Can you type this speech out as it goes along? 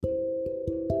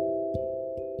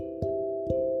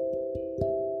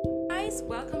Guys,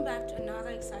 welcome back to another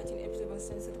exciting episode of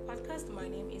Uncensored Podcast. My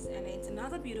name is Anna. It's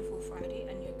another beautiful Friday,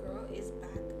 and your girl is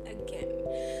back again.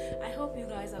 I hope you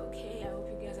guys are okay. I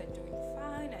hope you guys are doing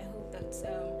fine. I hope that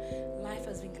life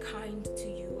has been kind to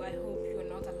you. I hope you're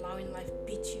not allowing life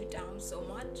beat you down so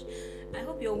much. I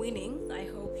hope you're winning. I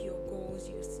hope your goals,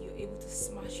 you're able to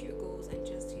smash your goals and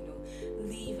just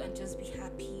live and just be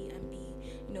happy and be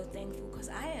thankful. Because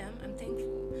I'm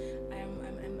thankful. I'm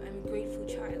a grateful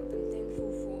child. I'm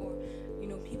thankful for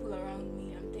people around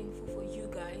me. I'm thankful for you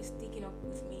guys sticking up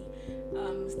with me,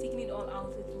 sticking it all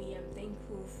out with me. I'm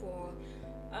thankful for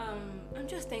I'm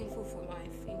just thankful for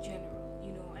life in general.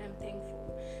 I am thankful.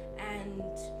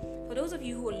 And for those of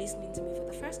you who are listening to me for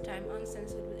the first time,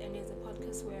 Uncensored with Any is a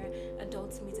podcast where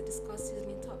adults meet to discuss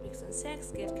seasoning topics on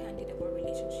sex, get candid about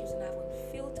relationships, and have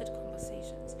unfiltered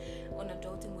conversations on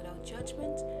adulting without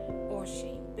judgment or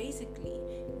shame. Basically,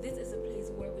 this is a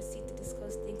place where we sit to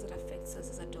discuss things that affects us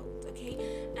as adults, okay?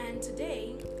 And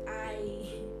today,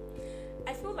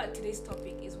 I feel like today's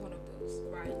topic is one of those,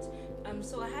 right?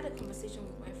 So I had a conversation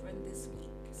with my friend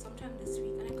sometime this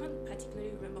week, and I can't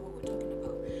particularly remember what we're talking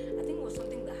about. I think it was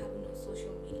something that happened on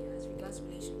social media as regards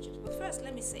relationships. But first,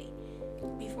 let me say,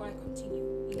 before I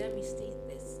continue, let me state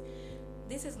this.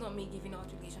 This is not me giving out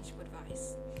relationship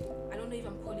advice. I don't know if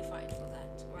I'm qualified for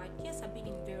that, right? Yes, I've been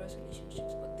in various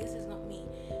relationships, but this is not me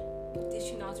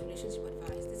dishing out relationship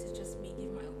advice. This is just me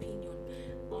giving my opinion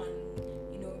on,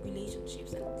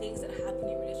 relationships and things that happen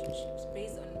in relationships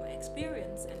based on my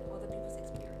experience and other people's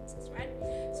experiences, right?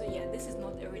 So yeah, this is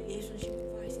not a relationship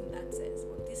advice in that sense,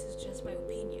 but this is just my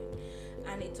opinion.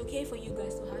 And it's okay for you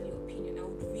guys to have your opinion. I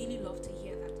would really love to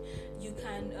hear that. You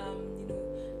can,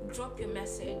 drop your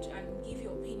message and give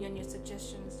your opinion, your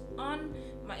suggestions on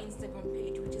my Instagram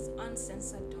page, which is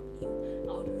uncensoredw.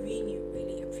 I would really,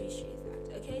 really appreciate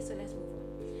that. Okay, so let's move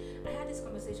on. I had this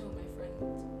conversation with my friend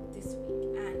this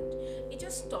week, and it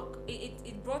just stuck.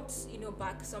 It brought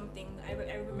back something. I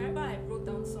remember I wrote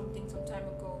down something some time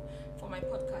ago for my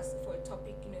podcast, for a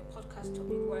topic, podcast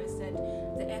topic, where I said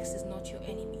the ex is not your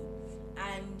enemy,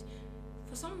 and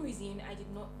for some reason I did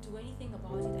not do anything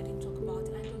about it. I didn't talk about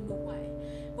it. I don't know why,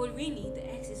 but really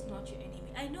the ex is not your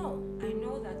enemy. I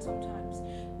know that sometimes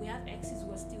we have exes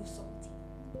who are still salty,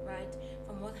 right,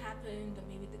 from what happened, or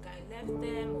maybe the guy left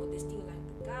them, or they still like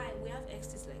the guy. We have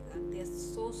exes like that. They're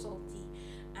so salty,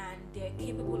 and they're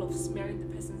capable of smearing the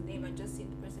person's name and just saying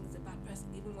the person is a bad person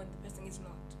even when the person is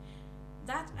not.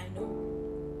 That I know,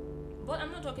 but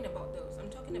I'm not talking about those. I'm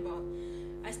talking about,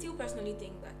 I still personally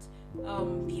think that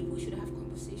people should have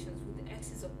conversations with the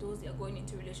exes of those they are going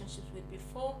into relationships with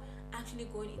before actually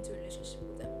going into a relationship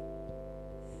with them.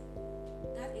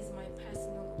 That is my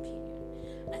personal opinion.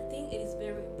 I think it is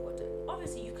very important.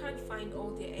 Obviously, you can't find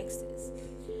all their exes,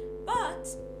 but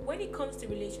when it comes to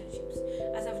relationships,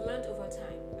 as I've learned over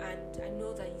time, and I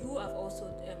know that you have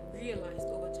also realized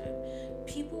over time,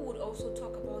 people would also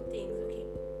talk about things. Okay,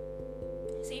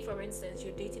 say for instance,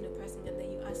 you're dating a person and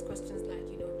then you ask questions like,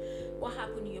 what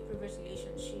happened in your previous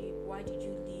relationship? Why did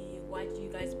you leave? Why did you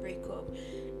guys break up?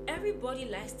 Everybody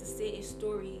likes to say a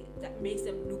story that makes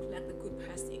them look like the good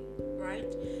person,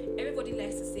 right? Everybody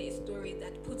likes to say a story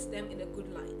that puts them in a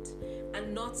good light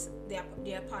and not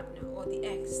their partner or the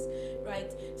ex,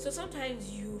 right? So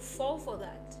sometimes you fall for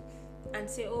that and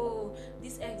say, oh,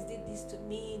 this ex did this to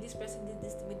me, this person did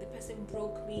this to me, the person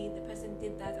broke me, the person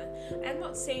did that. And I'm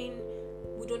not saying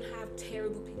we don't have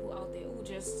terrible people out there who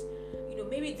just,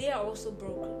 maybe they are also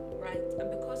broken, right?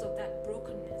 And because of that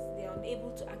brokenness, they are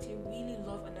unable to actually really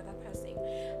love another person,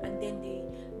 and then they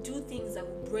do things that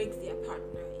will break their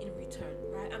partner in return,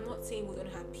 right? I'm not saying we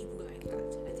don't have people like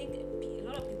that. I think a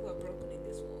lot of people are broken in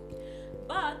this world,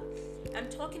 but I'm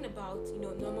talking about,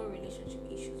 normal relationship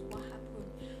issues. What happened?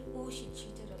 Oh, she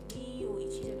cheated on me, or he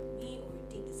cheated on me, or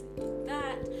he did this and did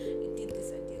that, he did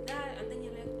this and did that, and then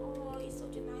you're like, oh, he's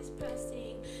such a nice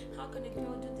person. How can a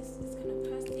girl do this kind of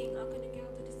person? How can a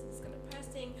girl do this kind of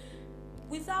person?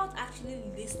 Without actually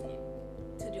listening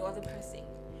to the other person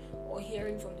or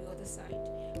hearing from the other side,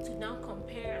 to now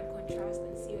compare and contrast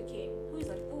and see, okay,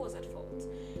 who was at fault?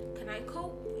 Can I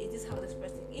cope? Is this how this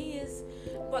person is?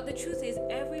 But the truth is,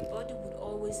 everybody would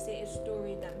always say a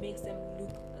story that makes them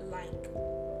look like,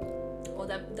 or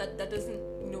that doesn't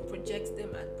project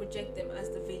them as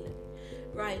the villain,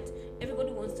 right?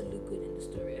 Everybody wants to look good in the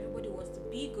story. Everybody wants to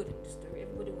be good in the story.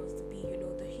 Everybody wants to be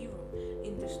the hero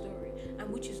in the story, and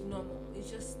which is normal. It's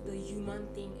just the human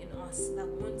thing in us that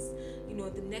wants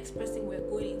the next person we're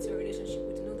going into a relationship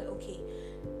with to know that, okay,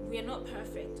 we are not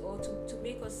perfect, or to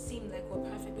make us seem like we're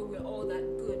perfect or we're all that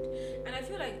good. And I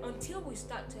feel like until we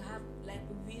start to have like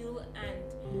real real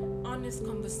and honest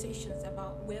conversations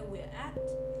about where we're at,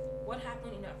 what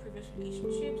happened in our previous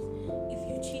relationships. If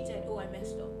you cheated, oh, I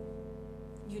messed up.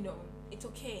 It's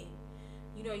okay.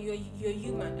 You're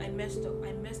human. I messed up.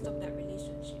 I messed up that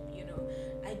relationship.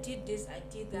 I did this, I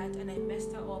did that, and I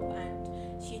messed her up,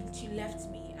 and she left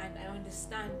me, and I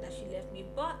understand that she left me.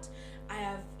 But I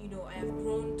have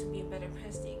grown to be a better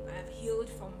person. I have healed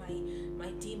from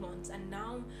my demons, and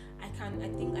now I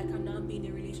think I can now be in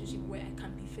a relationship where I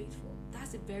can be faithful.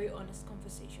 That's a very honest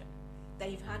conversation that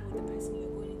you've had with the person you're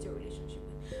going into a relationship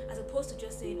with, as opposed to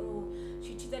just saying, oh,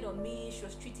 she cheated on me, she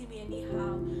was treating me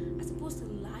anyhow, as opposed to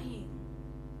lying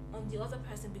on the other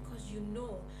person because you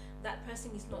know that person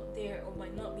is not there or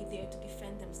might not be there to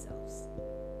defend themselves.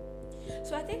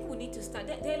 So I think we need to start.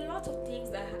 There are a lot of things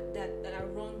that are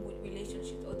wrong with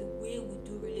relationships, or the way we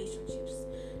do relationships.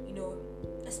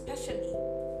 Especially,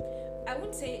 I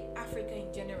wouldn't say Africa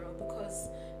in general, because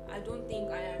I don't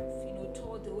think I have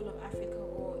toured the whole of Africa,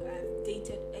 or I've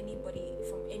dated anybody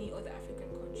from any other African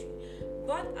country.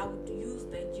 But I would use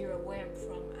Nigeria, where I'm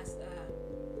from,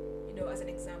 as an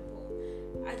example.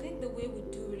 I think the way we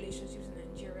do relationships in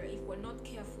Nigeria, if we're not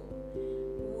careful,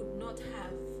 we would not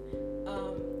have,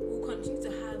 we'll continue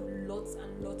to have lots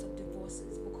and lots of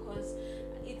divorces, because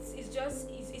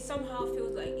it somehow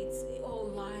feels like it's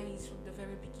all lies from the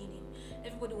very beginning.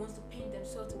 Everybody wants to paint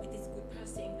themselves to be this good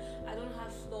person. I don't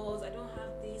have flaws, I don't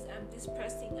have this, I'm this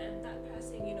person, I'm that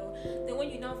person, Then when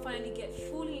you now finally get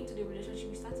fully into the relationship,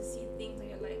 you start to see things and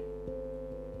you're like,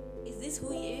 is this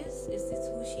who he is? Is this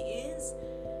who she is?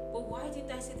 But why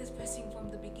didn't I see this person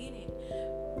from the beginning?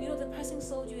 The person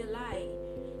sold you a lie.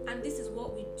 And this is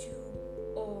what we do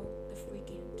all the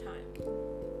freaking time.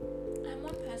 I'm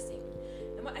one person.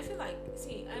 I feel like,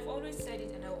 I've always said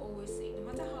it, and I'll always say it,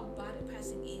 no matter how bad a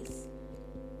person is,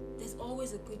 there's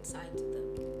always a good side to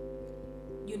them.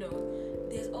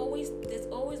 There's always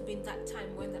been that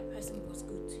time when that person was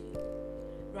good to you.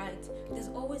 Right? There's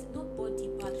always nobody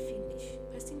bad finish.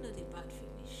 Person not a bad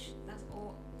finish. That's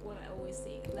all what I always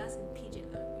say. That's in pidgin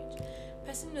language.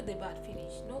 Person not a bad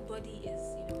finish. Nobody is,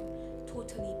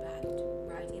 totally bad,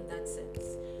 right? In that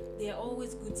sense. There are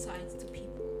always good sides to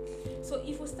people. So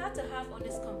if we start to have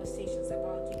honest conversations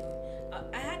about,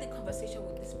 I had a conversation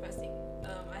with this person.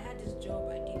 I had this job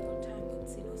I did one time with,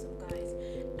 some guys,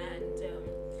 and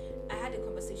I had a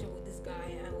conversation with this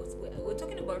guy, and we're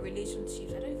talking about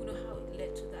relationships. I don't even know how it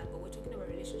led to that, but we're talking about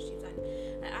relationships,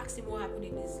 and I asked him what happened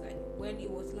in his, when he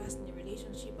was last in a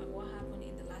relationship, and what happened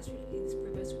in his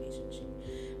previous relationship,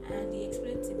 and he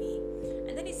explained to me,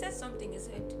 and then he said something. He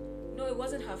said, no, it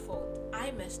wasn't her fault.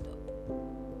 I messed up.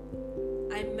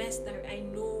 I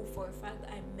know for a fact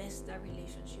that I messed that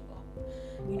relationship up.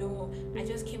 I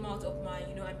just came out of my,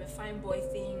 I'm a fine boy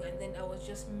thing, and then I was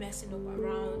just messing up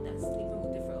around and sleeping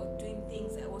with different, or doing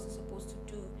things I wasn't supposed to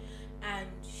do, and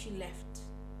she left.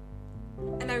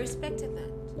 And I respected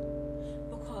that,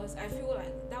 because I feel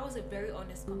like that was a very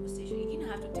honest conversation. He didn't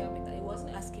have to tell me that. He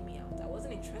wasn't asking me out. I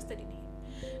wasn't interested in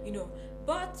him,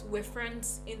 But we're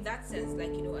friends in that sense.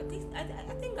 Like,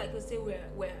 I think I could say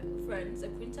we're friends,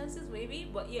 acquaintances maybe.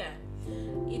 But yeah,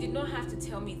 he did not have to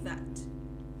tell me that.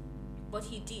 But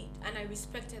he did, and I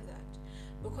respected that.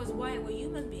 Because why? We're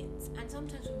human beings, and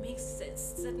sometimes we make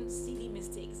certain silly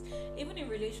mistakes. Even in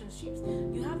relationships,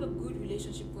 you have a good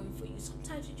relationship going for you.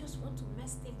 Sometimes you just want to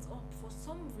mess things up for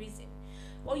some reason.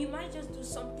 Or you might just do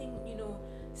something,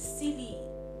 silly,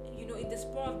 in the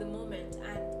spur of the moment,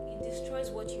 and it destroys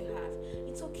what you have.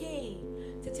 It's okay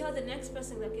to tell the next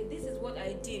person, okay, this is what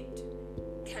I did.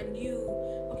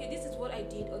 This is what I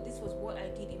did, or this was what I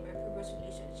did in my previous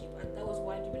relationship, and that was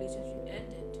why the relationship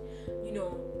ended,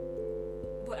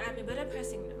 But I'm a better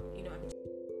person now,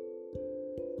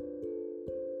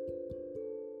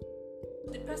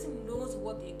 the person knows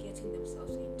what they're getting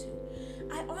themselves into.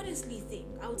 I honestly think,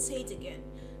 I would say it again,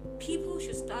 people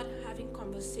should start having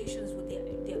conversations with the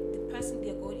person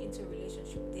they're going into a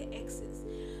relationship with, their exes,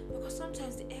 because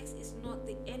sometimes the ex is not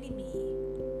the enemy.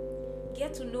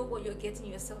 Get to know what you're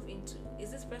getting yourself into.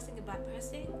 Is this person a bad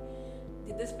person?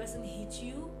 Did this person hit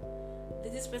you?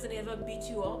 Did this person ever beat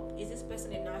you up? Is this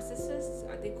person a narcissist?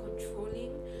 Are they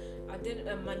controlling? Are they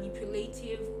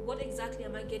manipulative? What exactly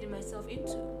am I getting myself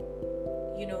into?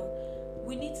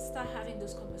 We need to start having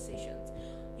those conversations.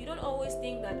 You don't always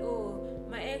think that, oh,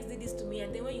 my ex did this to me,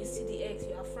 and then when you see the ex,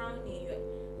 you are frowning.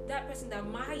 That person that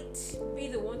might be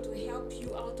the one to help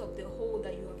you out of the hole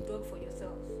that you have dug for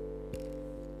yourself.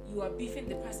 You are beefing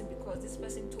the person because this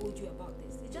person told you about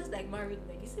this. It's just like married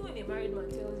men. You see when a married man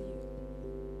tells you,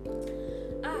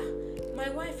 my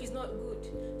wife is not good,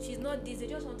 she's not this, they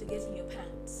just want to get in your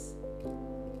pants.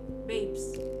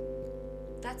 Babes,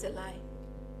 that's a lie.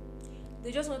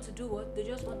 They just want to do what? They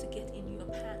just want to get in your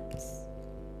pants.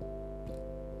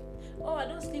 Oh, I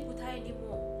don't sleep with her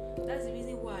anymore. That's the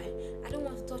reason why. I don't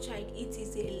want to touch her. It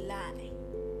is a lie.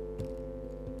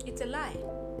 It's a lie.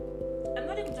 I'm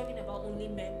not even talking about only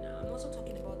men now. I'm also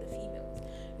talking about the females.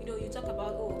 You talk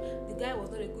about, oh, the guy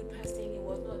was not a good person. He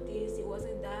was not this. He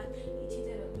wasn't that. He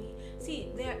cheated on me.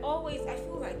 See, there are always, I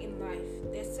feel like in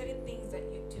life, there's certain things that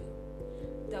you do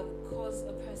that would cause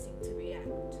a person to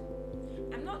react.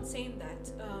 I'm not saying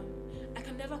that I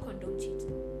can never condone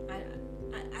cheating.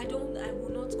 I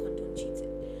will not condone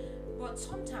cheating. But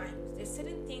sometimes there's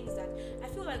certain things that I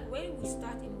feel like when we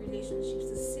start in relationships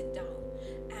to sit down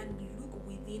and look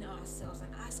within ourselves and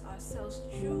ask ourselves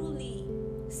truly,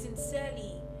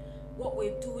 sincerely, what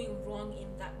we're doing wrong in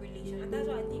that relation. And that's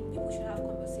why I think people should have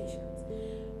conversations.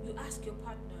 You ask your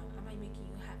partner, am I making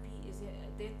you happy?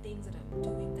 Are there things that I'm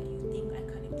doing that you think I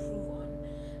can improve on?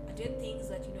 Are there things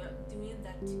that I'm doing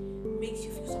that makes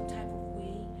you feel some type of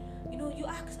way? You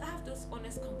have those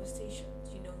honest conversations.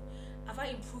 Have I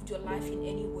improved your life in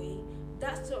any way?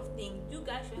 That sort of thing. You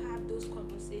guys should have those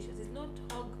conversations. It's not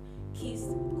hug, kiss,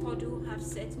 cuddle, have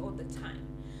sex all the time,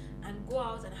 and go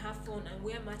out and have fun and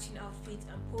wear matching outfits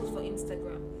and post for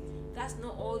Instagram. That's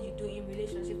not all you do in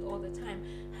relationships all the time.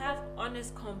 Have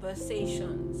honest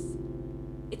conversations.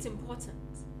 It's important.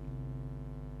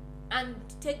 And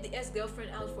take the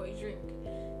ex-girlfriend out for a drink.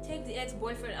 Take the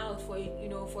ex-boyfriend out for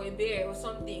for a beer or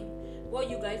something. What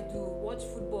you guys do, watch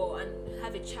football and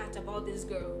have a chat about this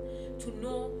girl to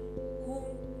know who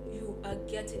you are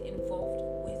getting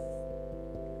involved with.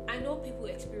 I know people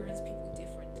experience people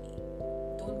differently.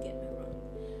 Don't get me wrong.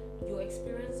 Your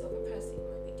experience of a person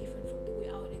might be different from the way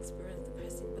I would experience the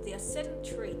person, but there are certain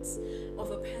traits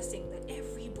of a person that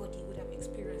everybody would have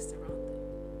experienced around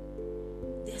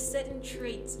them. There are certain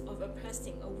traits of a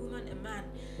person, a woman, a man,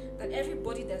 that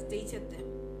everybody that's dated them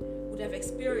would have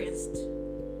experienced.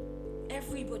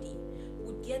 Everybody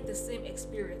would get the same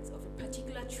experience of a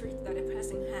particular trait that a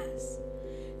person has.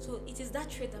 So it is that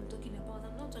trait I'm talking about.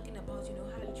 I'm not talking about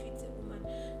how he treats a woman,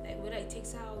 like whether he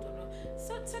takes her out or not.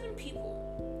 So certain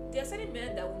people, there are certain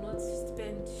men that will not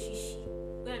spend shishi.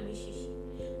 When I mean shishi,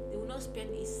 they will not spend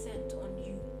a cent on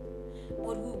you,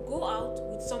 but will go out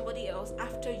with somebody else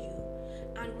after you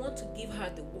and want to give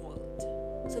her the world.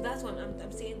 So that's what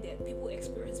I'm saying, that people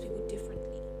experience people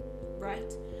differently,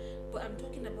 right? But I'm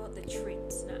talking about the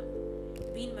traits now.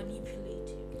 Being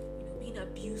manipulative, being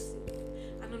abusive,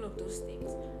 and all of those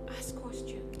things. Ask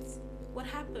questions. What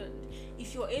happened?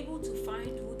 If you're able to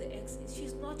find who the ex is,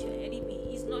 she's not your enemy.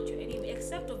 He's not your enemy,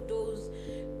 except of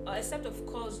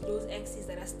course those exes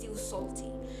that are still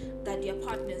salty, that their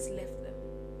partners left them,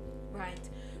 right?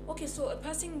 Okay, so a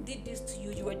person did this to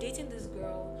you. You were dating this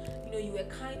girl. You were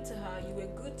kind to her. You were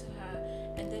good to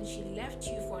her, and then she left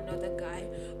you for another guy,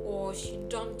 or she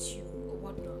dumped you, or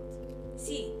whatnot.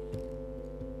 See,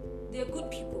 there are good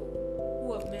people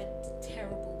who have met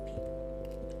terrible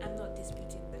people. I'm not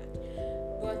disputing that,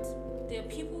 but there are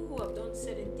people who have done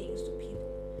certain things to people,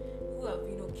 who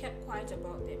have kept quiet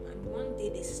about them, and one day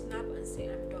they snap and say,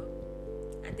 "I'm done."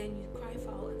 And then you cry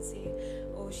foul and say,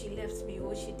 "Oh, she left me,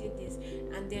 oh, she did this,"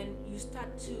 and then you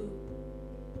start to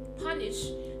punish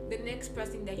the next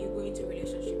person that you go into a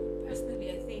relationship with.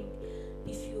 Personally, I think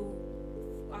if you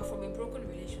are from a broken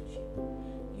relationship,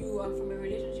 you are from a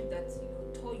relationship that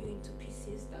tore you into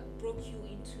pieces, that broke you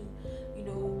into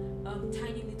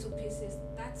tiny little pieces,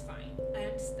 that's fine. I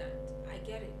understand. I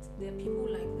get it. There are people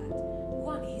like that. Go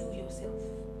and heal yourself.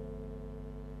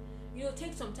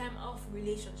 Take some time off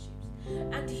relationships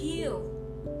and heal.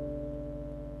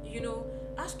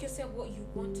 Ask yourself what you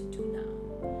want to do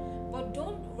now, but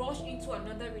don't rush into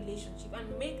another relationship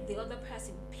and make the other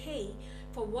person pay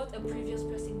for what a previous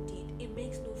person did. It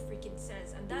makes no freaking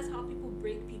sense, and that's how people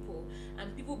break people,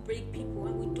 and people break people,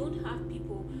 and we don't have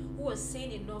people who are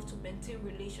sane enough to maintain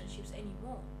relationships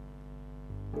anymore.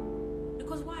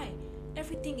 Because why?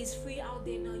 Everything is free out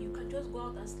there now. You can just go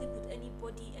out and sleep with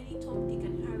anybody, any Tom, Dick,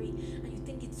 and Harry, and you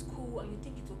think it's cool and you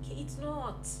think it's okay. It's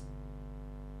not.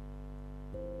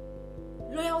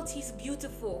 Loyalty is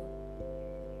beautiful.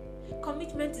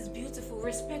 Commitment is beautiful.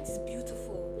 Respect is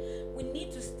beautiful. We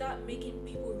need to start making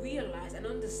people realize and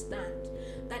understand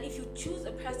that if you choose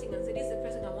a person and say, "This is the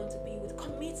person I want to be with,"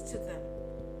 commit to them.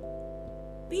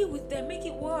 Be with them. Make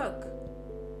it work.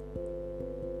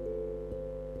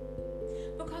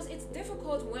 Because it's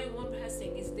difficult when one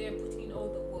person is there putting in all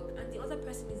the work and the other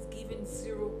person is giving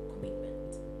zero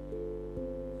commitment.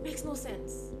 Makes no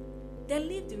sense. Then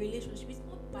leave the relationship. It's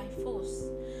not by force.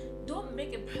 Don't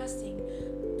break a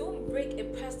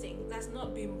person that's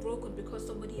not been broken because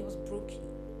somebody else broke you.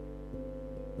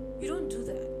 You don't do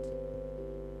that.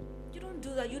 You don't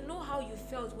can't do that. You know how you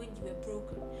felt when you were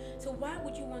broken. So why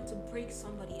would you want to break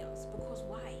somebody else? Because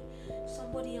why?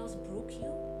 Somebody else broke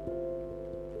you?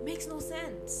 Makes no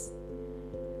sense.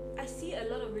 I see a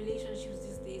lot of relationships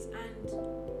these days, and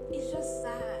it's just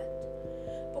sad.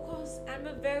 Because I'm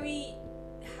a very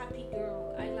happy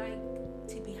girl. I like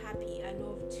to be happy. I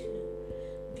love to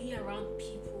be around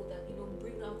people that,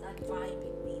 bring out that vibe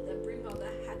in me, that bring out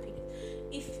that happiness.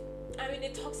 If I'm in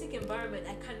a toxic environment,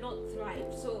 I cannot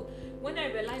thrive. So when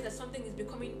I realize that something is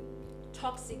becoming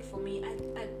toxic for me,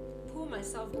 I pull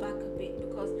myself back a bit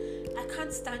because I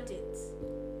can't stand it.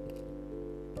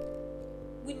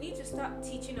 We need to start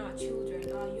teaching our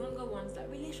children, our younger ones, that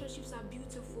relationships are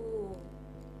beautiful.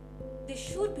 They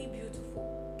should be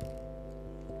beautiful.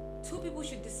 Two people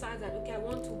should decide that, okay, we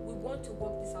want to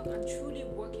work this out and truly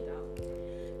work it out.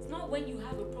 It's not when you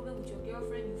have a problem with your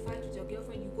girlfriend, you fight with your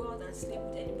girlfriend, you go out and sleep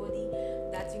with anybody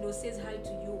that says hi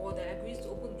to you or that agrees to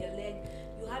open their leg.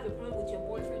 You have a problem with your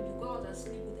boyfriend, you go out and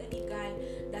sleep with any guy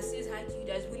that says hi to you,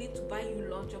 that is willing to buy you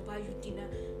lunch or buy you dinner.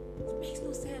 It makes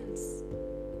no sense.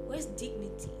 Where's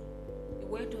dignity?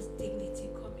 Where does dignity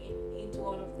come into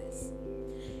all of this?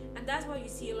 And that's why you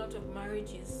see a lot of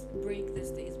marriages break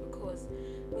these days, because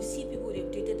you see people,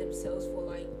 they've dated themselves for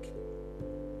like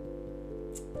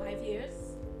 5 years.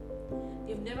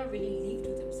 They've never really lived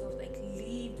with themselves.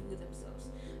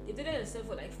 They've dated themselves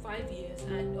for like 5 years,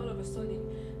 and all of a sudden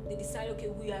they decide, okay,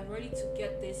 we are ready to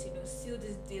get this, seal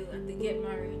this deal, and they get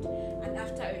married. And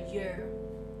after a year,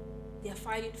 they're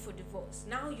fighting for divorce.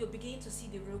 Now you're beginning to see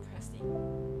the real person.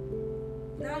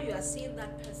 Now you are seeing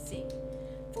that person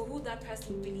for who that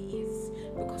person really is,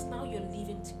 because now you're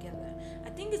living together. I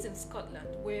think it's in Scotland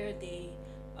where they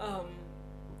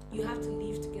you have to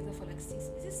live together for like 6.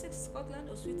 Is it Scotland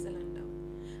or Switzerland now?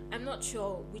 I'm not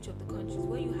sure which of the countries,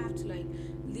 where you have to like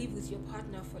live with your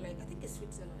partner for like, I think it's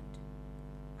Switzerland.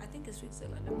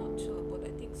 I'm not sure, but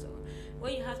I think so.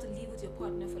 Where you have to live with your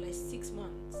partner for like 6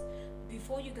 months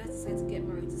before you guys decide to get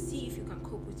married, to see if you can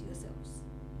cope with yourselves.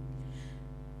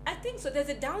 I think so. There's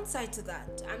a downside to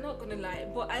that. I'm not gonna lie,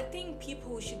 but I think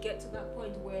people should get to that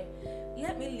point where,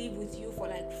 let me live with you for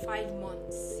like 5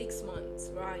 months, 6 months,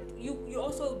 right? You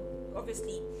also,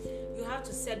 obviously, you have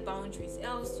to set boundaries.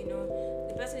 Else,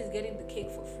 the person is getting the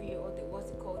cake for free, or what's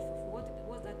it called for free?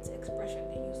 What's that expression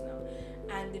they use now?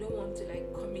 And they don't want to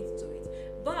like commit to it.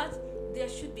 But there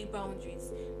should be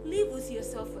boundaries. Live with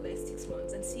yourself for like 6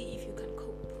 months and see if you can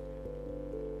cope.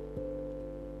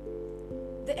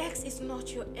 The ex is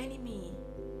not your enemy.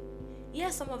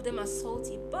 Yes, some of them are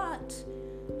salty, but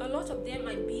a lot of them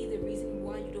might be the reason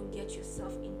why you don't get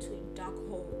yourself into a dark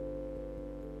hole.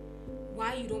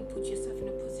 Why you don't put yourself in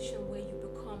a position where you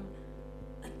become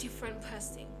a different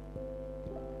person.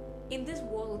 In this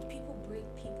world, people break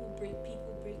people.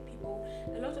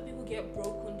 A lot of people get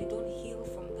broken. They don't heal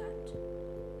from that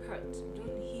hurt. They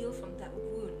don't heal from that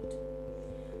wound.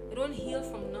 They don't heal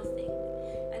from nothing.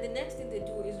 And the next thing they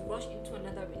do is rush into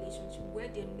another relationship where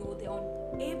they know they're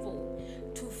unable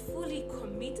to fully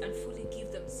commit and fully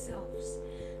give themselves.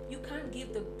 You can't give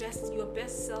your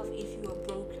best self if you are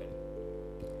broken.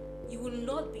 You will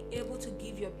not be able to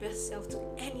give your best self to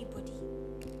anybody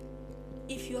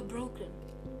if you are broken.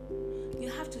 You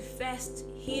have to first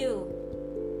heal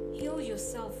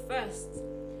yourself first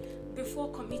before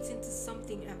committing to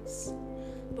something else.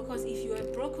 Because if you're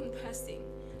a broken person,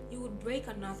 you would break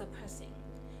another person.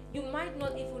 You might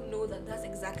not even know that that's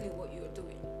exactly what you're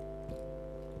doing,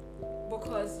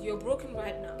 because you're broken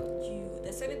right now.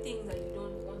 There's certain things that you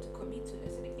don't want to commit to.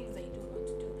 There's certain things that you don't want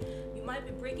to do. You might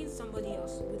be breaking somebody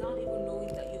else without even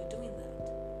knowing that you're doing that.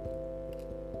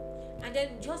 And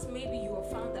then just maybe you have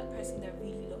found that person that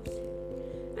really loves you,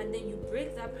 and then you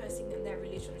break that person and that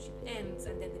relationship ends,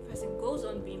 and then the person goes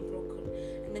on being broken,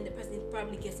 and then the person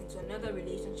probably gets into another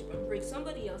relationship and breaks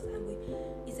somebody else, and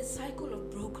it's a cycle of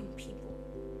broken people.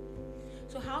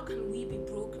 So how can we be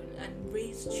broken and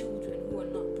raise children who are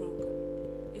not broken?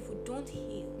 If we don't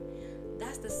heal,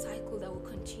 that's the cycle that will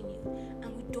continue,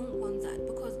 and we don't want that,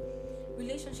 because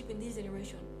relationship in this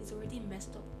generation is already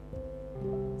messed up.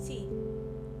 See,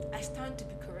 I stand to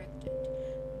be corrected,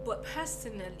 but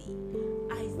personally,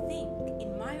 I think,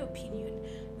 in my opinion,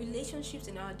 relationships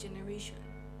in our generation,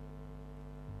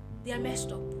 they are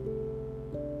messed up.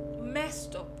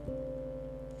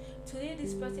 Today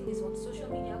this person is on social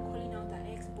media calling out their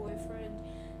ex-boyfriend.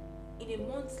 In a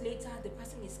month later, the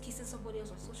person is kissing somebody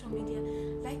else on social media.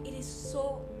 Like, it is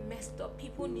so messed up.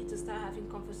 People need to start having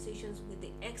conversations with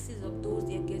the exes of those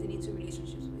they are getting into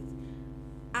relationships with.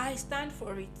 I stand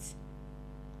for it.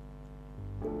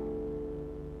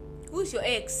 Who's your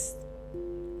ex?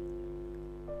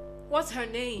 What's her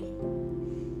name?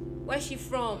 Where's she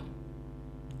from?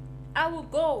 I will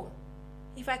go.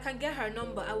 If I can get her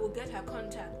number, I will get her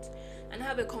contact and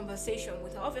have a conversation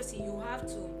with her. Obviously, it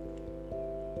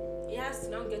has to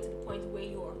now get to the point where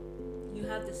you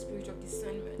have the spirit of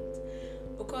discernment.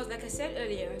 Because like I said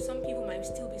earlier, some people might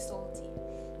still be salty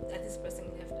that this person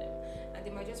left them. And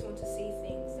they might just want to say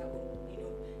things that would,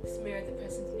 smear the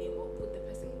person's name or put the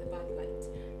person in the bad light.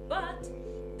 But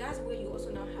that's where you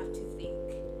also now have to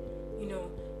think.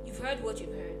 You've heard what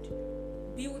you've heard.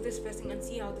 Be with this person and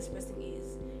see how this person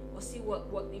is. Or see what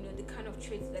the kind of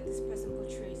traits that this person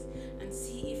portrays, and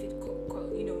see if it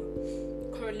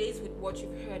correlates with what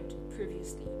you've heard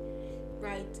previously,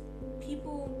 right?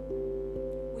 People,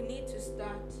 we need to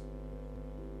start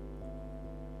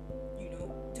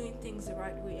doing things the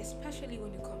right way, especially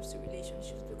when it comes to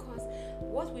relationships, because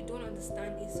what we don't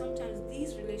understand is sometimes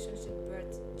these relationships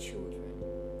birth children.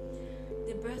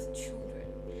 They birth children,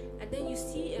 and then you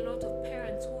see a lot of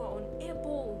parents who are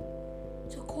unable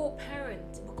to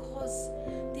co-parent because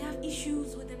they have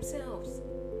issues with themselves.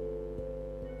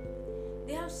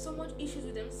 They have so much issues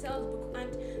with themselves,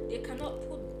 and they cannot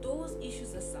put those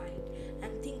issues aside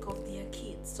and think of their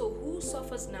kids. So who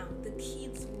suffers now? The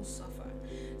kids will suffer.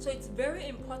 So it's very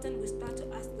important we start to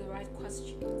ask the right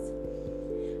questions.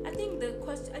 I think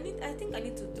I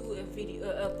need to do a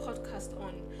podcast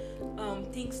on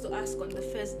things to ask on the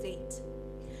first date.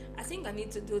 I think I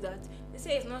need to do that. They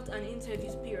say it's not an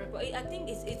interview period, but I think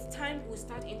it's time we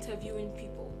start interviewing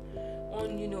people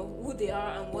on who they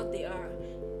are and what they are.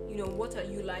 What are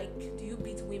you like? Do you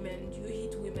beat women? Do you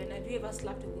hit women? Have you ever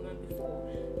slapped a woman before?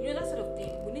 That sort of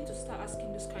thing. We need to start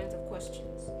asking those kinds of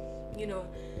questions.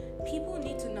 People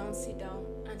need to now sit down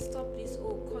and stop this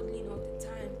cuddling all the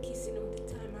time, kissing all the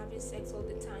time, having sex all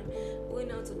the time, going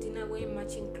out to dinner, wearing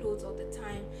matching clothes all the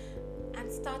time,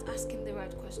 and start asking the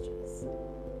right questions.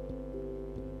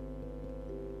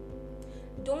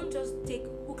 Don't just take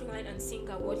hook, line, and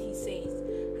sinker what he says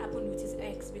happened with his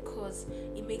ex because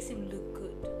it makes him look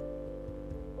good.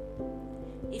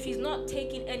 If he's not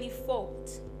taking any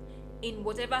fault in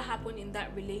whatever happened in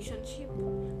that relationship,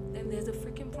 then there's a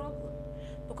freaking problem.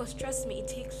 Because trust me, it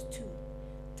takes two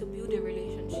to build a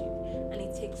relationship, and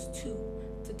it takes two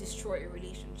to destroy a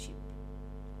relationship.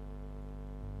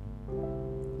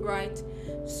 Right?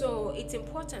 So it's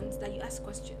important that you ask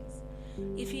questions.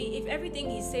 If everything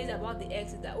he says about the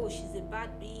ex is that she's a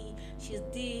bad bee, she's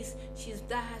this, she's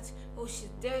that, she's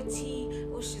dirty,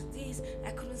 she's this,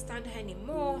 I couldn't stand her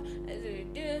anymore,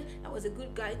 I was a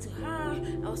good guy to her,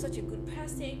 I was such a good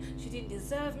person, she didn't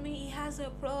deserve me, he has a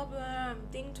problem.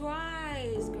 Think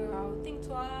twice, girl, think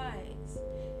twice.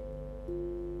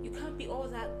 You can't be all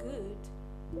that good.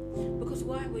 Because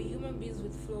why? We're human beings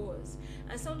with flaws,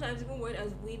 and sometimes even when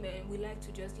as women we like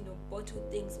to just bottle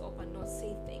things up and not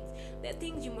say things. There are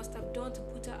things you must have done to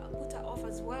put her off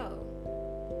as well.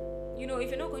 If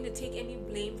you're not going to take any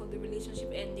blame for the relationship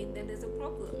ending, then there's a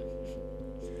problem.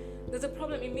 There's a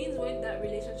problem. It means when that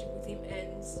relationship with him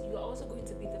ends, you are also going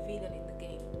to be the villain in the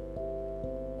game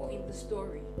or in the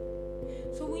story.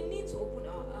 So we need to open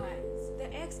our eyes. The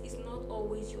ex is not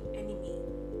always your enemy.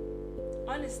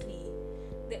 Honestly,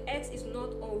 the ex is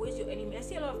not always your enemy. I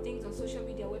see a lot of things on social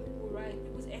media where people's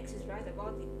exes write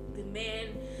about the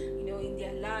men, in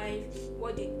their life,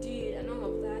 what they did and all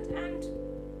of that. And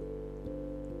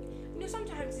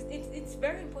sometimes it's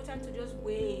very important to just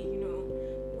weigh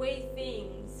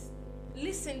things.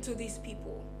 Listen to these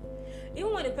people.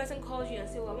 Even when a person calls you and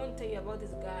says, I want to tell you about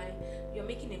this guy, you're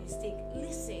making a mistake.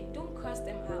 Listen, don't curse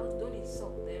them out, don't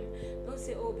insult them. Don't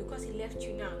say, because he left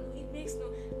you now. No, it makes no...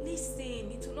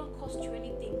 Listen, it will not cost you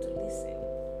anything to listen.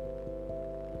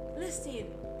 Listen.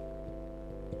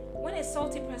 When a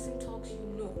salty person talks, you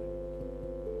know.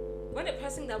 When a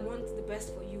person that wants the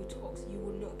best for you talks, you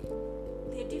will know.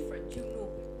 They're different, you know.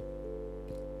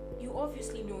 You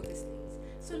obviously know these things.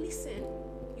 So listen,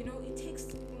 it takes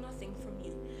nothing from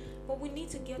you. But we need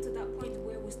to get to that point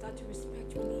where we start to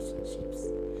respect relationships.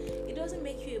 It doesn't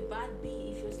make you a bad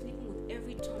bee if you're sleeping with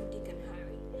every Tom, Dick, and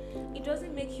Harry. It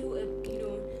doesn't make you a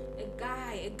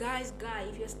guy's guy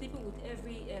if you're sleeping with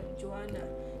every Joanna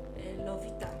and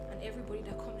Lovita and everybody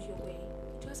that comes your way.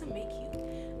 It doesn't make you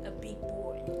a big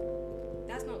boy.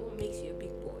 That's not what makes you a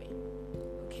big boy.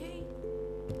 Okay?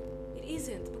 It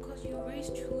isn't, because you raise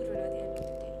children at the end of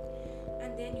the day.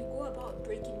 And then you go about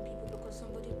breaking people because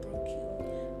somebody broke you.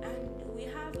 And we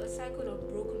have a cycle of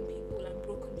broken people and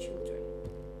broken children.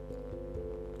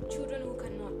 Children who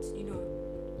cannot,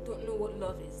 don't know what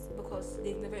love is because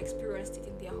they've never experienced it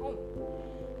in their home.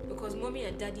 Because mommy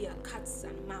and daddy are cats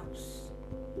and mouse.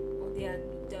 Or they're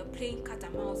playing cat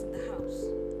and mouse in the house.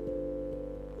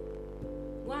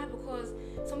 Why? Because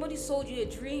somebody sold you a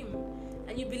dream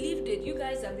and you believed it. You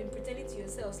guys have been pretending to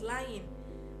yourselves, lying.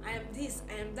 I am this,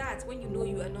 I am that, when you know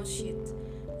you are not shit.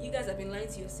 You guys have been lying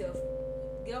to yourself.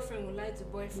 Girlfriend will lie to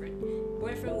boyfriend.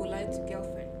 Boyfriend will lie to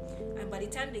girlfriend. And by the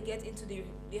time they get into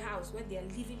the house, when they are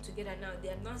living together now, they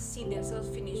have not seen themselves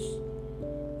finish.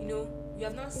 You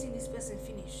have not seen this person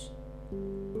finish.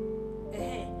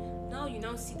 Now you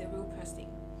now see the real person.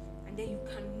 And then you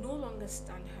can no longer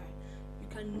stand her. You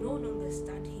can no longer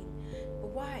stand him. But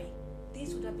why?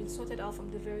 This would have been sorted out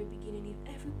from the very beginning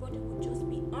if everybody would just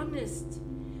be honest.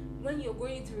 When you're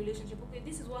going into a relationship, okay,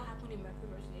 this is what happened in my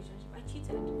previous relationship. I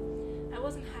cheated. I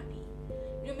wasn't happy.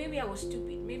 Maybe I was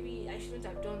stupid. Maybe I shouldn't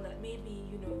have done that. Maybe,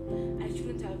 I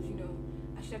shouldn't have,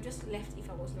 I should have just left if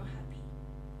I was not happy.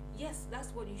 Yes,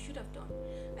 that's what you should have done.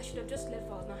 I should have just left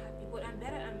if I was not happy. But I'm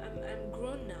better. I'm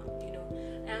grown now,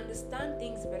 I understand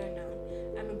things better now.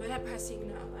 I'm a better person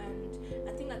now. And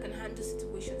I think I can handle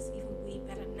situations even way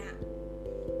better now.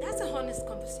 That's a honest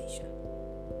conversation.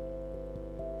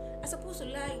 As opposed to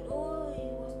lying, oh,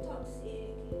 he was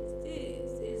toxic, it's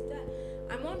this, it's that.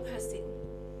 I'm one person.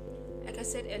 Like I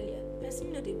said earlier,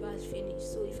 person know the bad finish.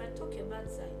 So if I talk your bad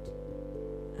side,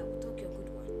 I will talk your good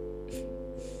one.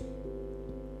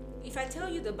 If I tell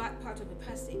you the bad part of a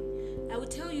person, I will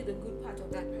tell you the good part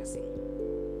of that person.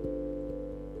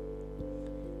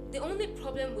 The only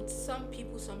problem with some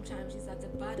people sometimes is that the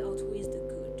bad outweighs the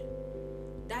good.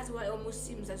 That's why it almost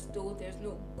seems as though there's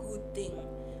no good thing.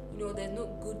 There's no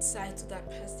good side to that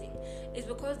person. It's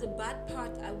because the bad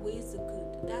part outweighs the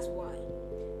good. That's why.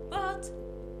 But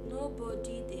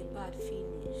nobody the bad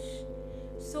finish.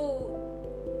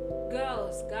 So,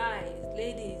 girls, guys,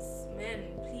 ladies, men,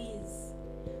 please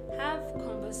have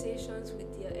conversations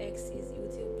with your exes,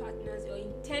 with your partners, your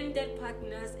intended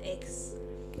partner's ex,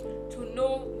 to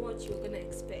know what you're gonna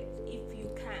expect if you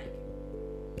can.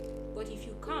 But if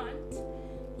you can't,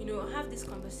 have these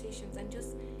conversations and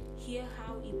just hear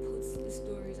how he puts the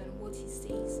stories and what he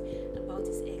says about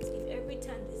his ex. If every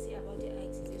time they say about their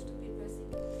ex, he's a stupid person,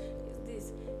 he's this,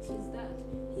 she's that,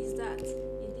 he's that,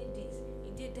 he did this,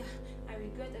 he did that, I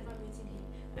regret ever meeting him,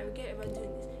 I regret ever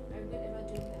doing this, I regret ever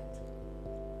doing that,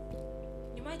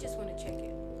 you might just want to check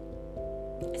it.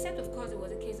 Except of course it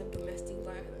was a case of domestic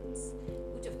violence,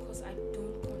 which of course I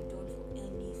don't condone for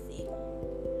anything.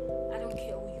 I don't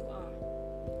care who you are.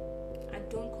 I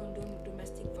don't condone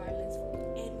domestic violence for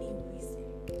any reason.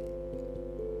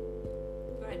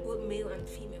 Right, both male and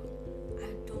female.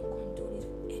 I don't condone it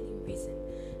for any reason.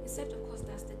 Except of course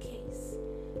that's the case.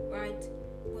 Right?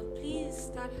 But please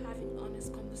start having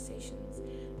honest conversations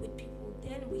with people.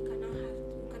 Then we can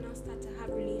now start to have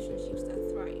relationships that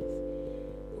thrive.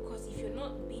 Because if you're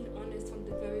not being honest from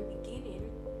the very beginning,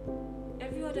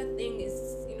 every other thing is,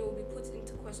 will be put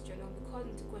into question or be called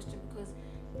into question. Because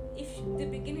if the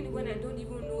beginning, when I don't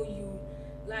even know you,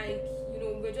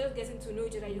 we're just getting to know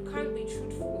each other, you can't be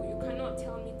truthful, you cannot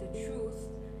tell me the truth,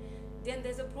 then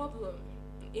there's a problem.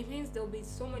 It means there'll be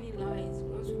so many lies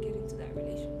once we get into that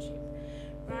relationship.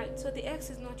 Right? So the ex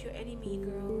is not your enemy,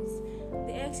 girls.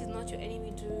 The ex is not your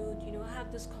enemy, dude.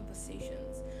 Have those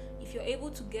conversations. If you're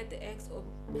able to get the ex or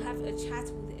have a chat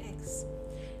with the ex,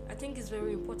 I think it's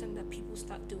very important that people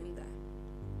start doing that.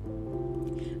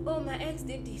 Oh, my ex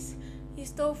did this. He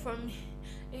stole from me.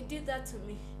 He did that to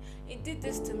me. He did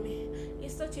this to me.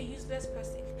 He's such a useless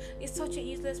person. He's such a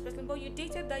useless person. But you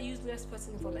dated that useless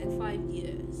person for like 5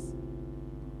 years.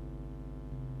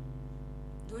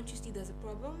 Don't you see there's a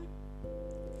problem?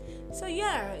 So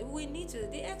yeah, we need to.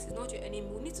 The ex is not your enemy.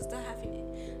 We need to start having,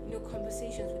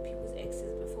 conversations with people's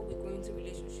exes before we go into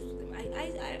relationships with them.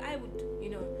 I would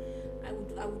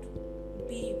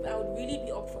really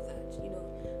be up for that.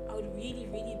 I would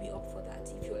really be up for that.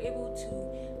 If you're able to,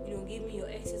 give me your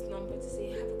ex's number to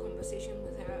say have a conversation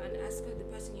with her and ask her the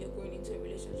person you're going into a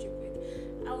relationship with,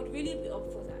 I would really be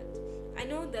up for that. I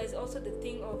know there's also the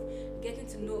thing of getting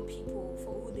to know people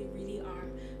for who they really are,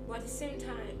 but at the same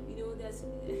time,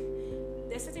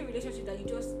 there's certain relationships that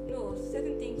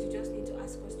certain things you just need to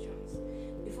ask questions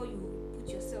before you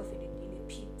put yourself in a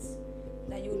pit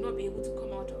that you will not be able to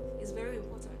come out of. It's very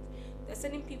important. There's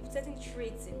certain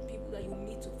traits in people that you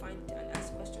need to find and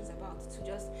ask questions about to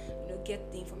just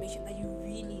get the information that you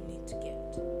really need to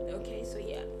get. Okay, so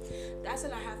yeah, that's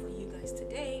all I have for you guys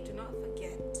today. Do not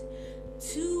forget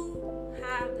to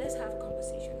let's have a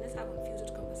conversation. Let's have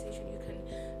unfiltered conversation.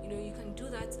 You can do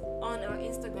that on our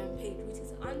Instagram page, which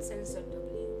is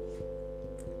uncensoredw,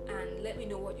 and let me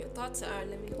know what your thoughts are.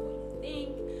 Let me know what you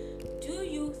think. Do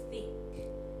you think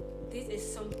this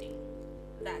is something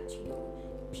that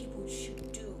people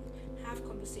should do? Have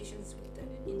conversations with the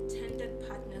intended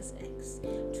partner's ex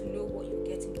to know what you're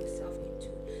getting yourself into.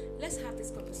 Let's have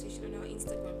this conversation on our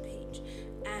Instagram page. much.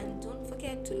 And don't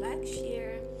forget to like,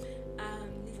 share,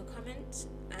 leave a comment,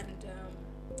 and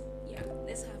yeah,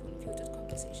 let's have unfiltered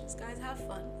conversations. Guys, have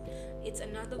fun. It's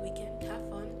another weekend. Have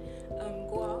fun.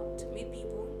 Go out, meet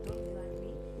people. Don't be like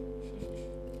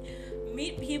me.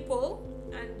 Meet people,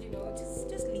 and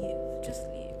just leave.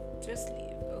 Just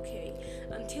leave. Okay.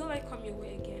 Until I come your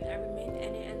way again, I remain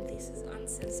Annie, and this is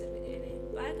Uncensored with Annie.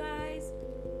 Bye, guys.